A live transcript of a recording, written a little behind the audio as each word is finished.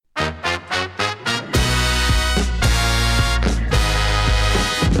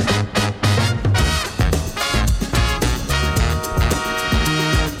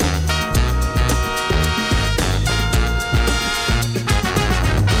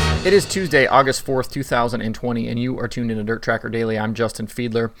It is Tuesday, August 4th, 2020, and you are tuned into Dirt Tracker Daily. I'm Justin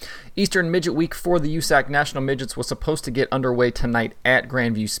Fiedler. Eastern Midget Week for the USAC National Midgets was supposed to get underway tonight at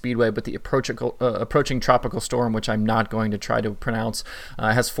Grandview Speedway, but the approaching tropical storm, which I'm not going to try to pronounce,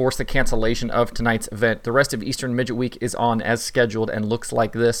 has forced the cancellation of tonight's event. The rest of Eastern Midget Week is on as scheduled and looks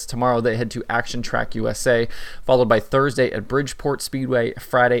like this. Tomorrow they head to Action Track USA, followed by Thursday at Bridgeport Speedway,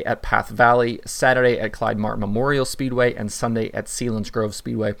 Friday at Path Valley, Saturday at Clyde Martin Memorial Speedway, and Sunday at Selinsgrove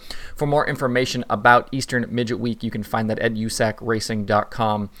Speedway. For more information about Eastern Midget Week, you can find that at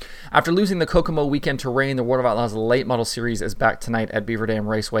usacracing.com. After losing the Kokomo weekend to rain, the World of Outlaws Late Model Series is back tonight at Beaver Dam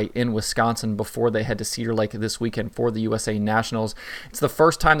Raceway in Wisconsin before they head to Cedar Lake this weekend for the USA Nationals. It's the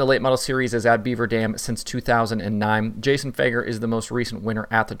first time the Late Model Series is at Beaver Dam since 2009. Jason Fager is the most recent winner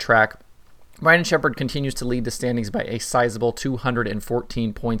at the track. Brandon Sheppard continues to lead the standings by a sizable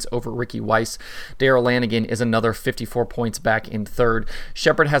 214 points over Ricky Weiss. Darrell Lanigan is another 54 points back in third.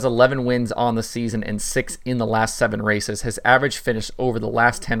 Sheppard has 11 wins on the season and 6 in the last 7 races. His average finish over the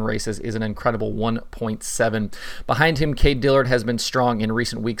last 10 races is an incredible 1.7. Behind him, Cade Dillard has been strong in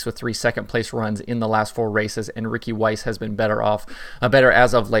recent weeks with 3 second-place runs in the last 4 races, and Ricky Weiss has been better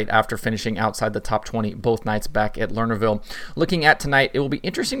as of late after finishing outside the top 20 both nights back at Lernerville. Looking at tonight, it will be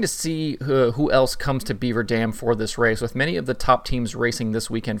interesting to see who else comes to Beaver Dam for this race. With many of the top teams racing this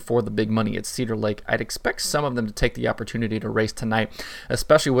weekend for the big money at Cedar Lake, I'd expect some of them to take the opportunity to race tonight,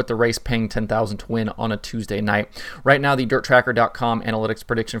 especially with the race paying $10,000 to win on a Tuesday night. Right now, the DirtTracker.com analytics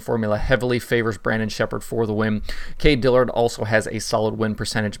prediction formula heavily favors Brandon Sheppard for the win. Cade Dillard also has a solid win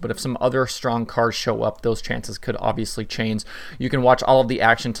percentage, but if some other strong cars show up, those chances could obviously change. You can watch all of the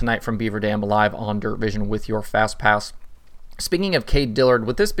action tonight from Beaver Dam live on Dirt Vision with your Fast Pass. Speaking of Cade Dillard,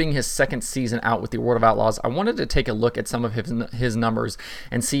 with this being his second season out with the World of Outlaws, I wanted to take a look at some of his numbers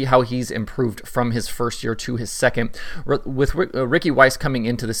and see how he's improved from his first year to his second. With Ricky Weiss coming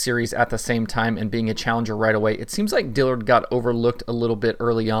into the series at the same time and being a challenger right away, it seems like Dillard got overlooked a little bit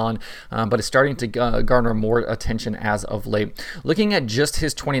early on, but is starting to garner more attention as of late. Looking at just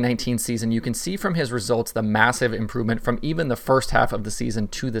his 2019 season, you can see from his results the massive improvement from even the first half of the season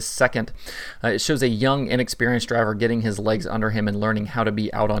to the second. It shows a young, inexperienced driver getting his legs under him and learning how to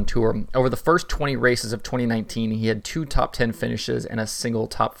be out on tour. Over the first 20 races of 2019, he had 2 top 10 finishes and a single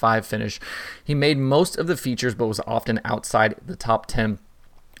top 5 finish. He made most of the features, but was often outside the top 10.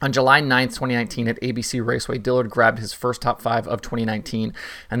 On July 9th, 2019, at ABC Raceway, Dillard grabbed his first top 5 of 2019,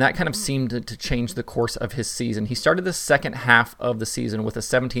 and that kind of seemed to change the course of his season. He started the second half of the season with a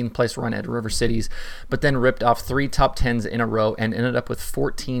 17th place run at River Cities, but then ripped off 3 top 10s in a row and ended up with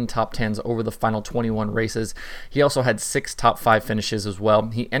 14 top 10s over the final 21 races. He also had 6 top 5 finishes as well.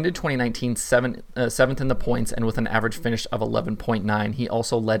 He ended 2019 7th in the points and with an average finish of 11.9. He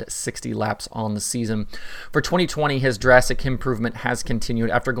also led 60 laps on the season. For 2020, his drastic improvement has continued.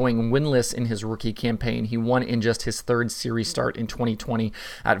 After going winless in his rookie campaign, he won in just his 3rd series start in 2020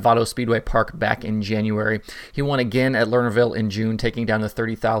 at Vado Speedway Park back in January. He won again at Lernerville in June, taking down the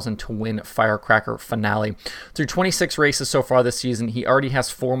 $30,000 to win Firecracker Finale. Through 26 races so far this season, he already has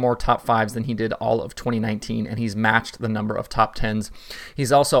 4 more top 5s than he did all of 2019, and he's matched the number of top 10s.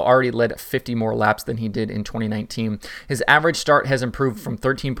 He's also already led 50 more laps than he did in 2019. His average start has improved from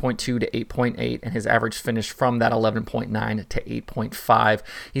 13.2 to 8.8, and his average finish from that 11.9 to 8.5.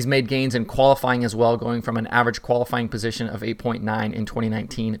 He's made gains in qualifying as well, going from an average qualifying position of 8.9 in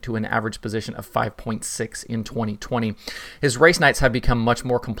 2019 to an average position of 5.6 in 2020. His race nights have become much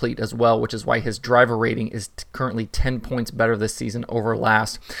more complete as well, which is why his driver rating is currently 10 points better this season over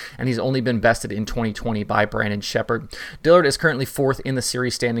last, and he's only been bested in 2020 by Brandon Sheppard. Dillard is currently 4th in the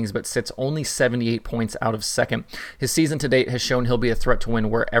series standings, but sits only 78 points out of 2nd. His season to date has shown he'll be a threat to win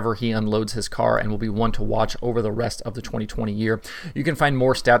wherever he unloads his car and will be one to watch over the rest of the 2020 year. You can find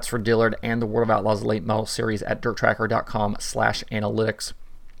more stats for Dillard and the World of Outlaws Late Model Series at DirtTracker.com/analytics.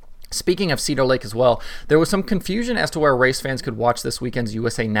 Speaking of Cedar Lake as well, there was some confusion as to where race fans could watch this weekend's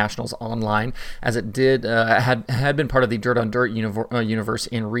USA Nationals online, as it had been part of the Dirt on Dirt universe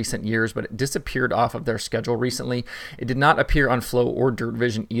in recent years, but it disappeared off of their schedule recently. It did not appear on Flow or Dirt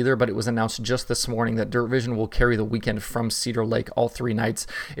Vision either, but it was announced just this morning that Dirt Vision will carry the weekend from Cedar Lake all 3 nights.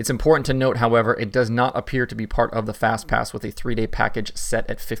 It's important to note, however, it does not appear to be part of the Fast Pass, with a 3-day package set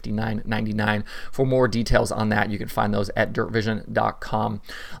at $59.99. For more details on that, you can find those at dirtvision.com.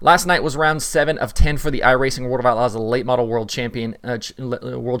 Last Last night was round 7 of 10 for the iRacing World of Outlaws Late Model World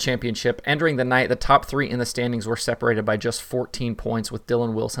Championship. Entering the night, the top 3 in the standings were separated by just 14 points, with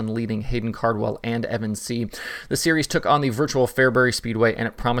Dylan Wilson leading Hayden Cardwell and Evan C. The series took on the virtual Fairbury Speedway, and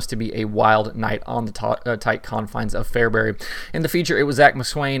it promised to be a wild night on the tight confines of Fairbury. In the feature, it was Zach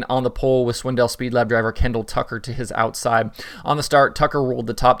McSwain on the pole with Swindell Speed Lab driver Kendall Tucker to his outside. On the start, Tucker rolled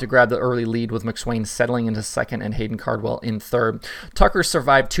the top to grab the early lead, with McSwain settling into second and Hayden Cardwell in third. Tucker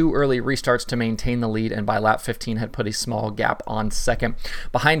survived 2 early restarts to maintain the lead, and by lap 15 had put a small gap on second.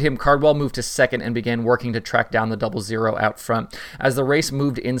 Behind him, Cardwell moved to second and began working to track down the 00 out front. As the race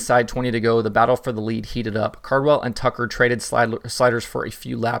moved inside 20 to go, the battle for the lead heated up. Cardwell and Tucker traded sliders for a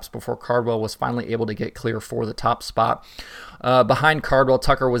few laps before Cardwell was finally able to get clear for the top spot. Behind Cardwell,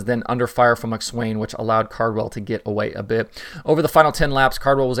 Tucker was then under fire from McSwain, which allowed Cardwell to get away a bit. Over the final 10 laps,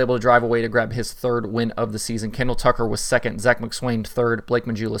 Cardwell was able to drive away to grab his 3rd win of the season. Kendall Tucker was 2nd, Zach McSwain 3rd, Blake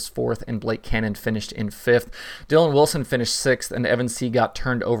Majulis 4th, and Blake Cannon finished in 5th. Dylan Wilson finished 6th, and Evan C. got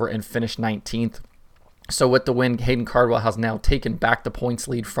turned over and finished 19th. So with the win, Hayden Cardwell has now taken back the points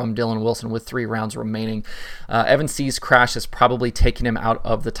lead from Dylan Wilson with 3 rounds remaining. Evan C.'s crash has probably taken him out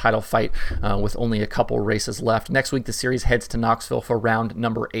of the title fight with only a couple races left. Next week, the series heads to Knoxville for round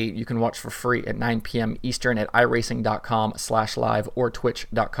number 8. You can watch for free at 9 p.m. Eastern at iRacing.com/live or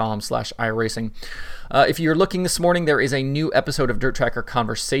twitch.com/iRacing. If you're looking this morning, there is a new episode of Dirt Tracker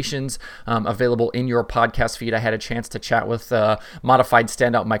Conversations available in your podcast feed. I had a chance to chat with modified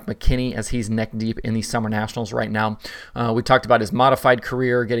standout Mike McKinney as he's neck deep in the Summer Nationals right now. We talked about his modified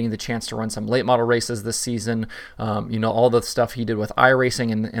career, getting the chance to run some late model races this season, all the stuff he did with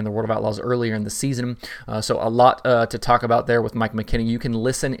iRacing and the World of Outlaws earlier in the season. So a lot to talk about there with Mike McKinney. You can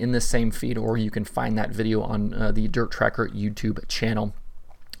listen in the same feed, or you can find that video on the Dirt Tracker YouTube channel.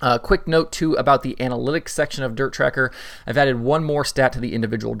 Quick note, too, about the analytics section of Dirt Tracker. I've added one more stat to the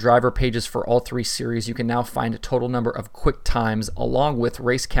individual driver pages for all 3 series. You can now find a total number of quick times, along with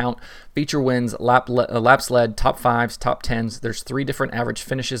race count, feature wins, laps led, top 5s, top 10s. There's 3 different average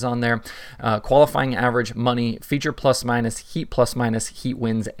finishes on there. Qualifying average, money, feature plus minus, heat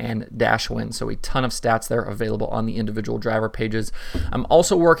wins, and dash wins. So a ton of stats there available on the individual driver pages. I'm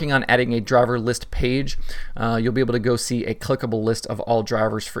also working on adding a driver list page. You'll be able to go see a clickable list of all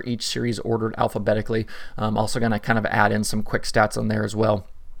drivers for each series ordered alphabetically. I'm also going to kind of add in some quick stats on there as well.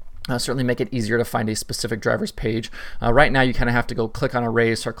 Certainly make it easier to find a specific driver's page. Right now, you kind of have to go click on a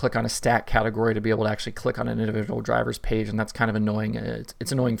race or click on a stat category to be able to actually click on an individual driver's page, and that's kind of annoying.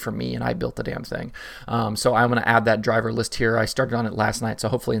 It's annoying for me, and I built the damn thing. So I'm going to add that driver list here. I started on it last night, so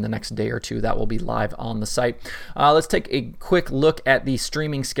hopefully in the next day or 2 that will be live on the site. Let's take a quick look at the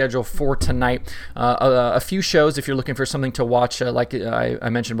streaming schedule for tonight. A few shows if you're looking for something to watch. Like I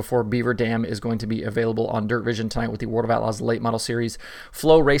mentioned before, Beaver Dam is going to be available on Dirt Vision tonight with the World of Outlaws Late Model Series.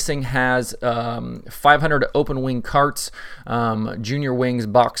 Flow Racing has 500 open wing karts, junior wings,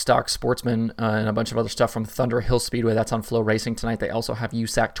 box stock, sportsman, and a bunch of other stuff from Thunder Hill Speedway. That's on Flow Racing tonight. They also have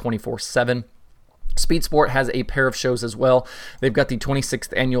USAC 24/7. Speed Sport has a pair of shows as well. They've got the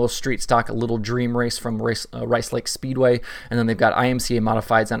 26th annual Street Stock Little Dream Race from Rice Lake Speedway, and then they've got IMCA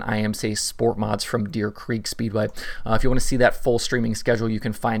Modifieds and IMCA Sport Mods from Deer Creek Speedway. If you want to see that full streaming schedule, you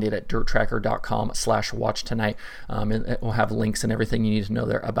can find it at dirttracker.com/watch tonight. It will have links and everything you need to know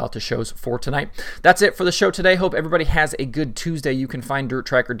there about the shows for tonight. That's it for the show today. Hope everybody has a good Tuesday. You can find Dirt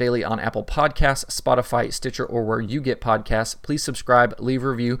Tracker Daily on Apple Podcasts, Spotify, Stitcher, or where you get podcasts. Please subscribe, leave a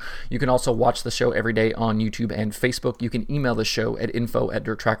review. You can also watch the show every day on YouTube and Facebook. You can email the show at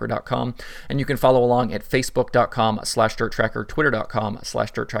info@dirttracker.com, and you can follow along at facebook.com/dirttracker,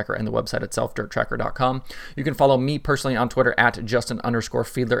 twitter.com/dirttracker, and the website itself, dirttracker.com. You can follow me personally on Twitter at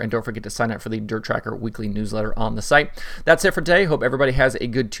Justin_Fiedler, and don't forget to sign up for the Dirt Tracker weekly newsletter on the site. That's it for today. Hope everybody has a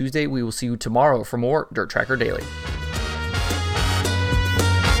good Tuesday. We will see you tomorrow for more Dirt Tracker Daily.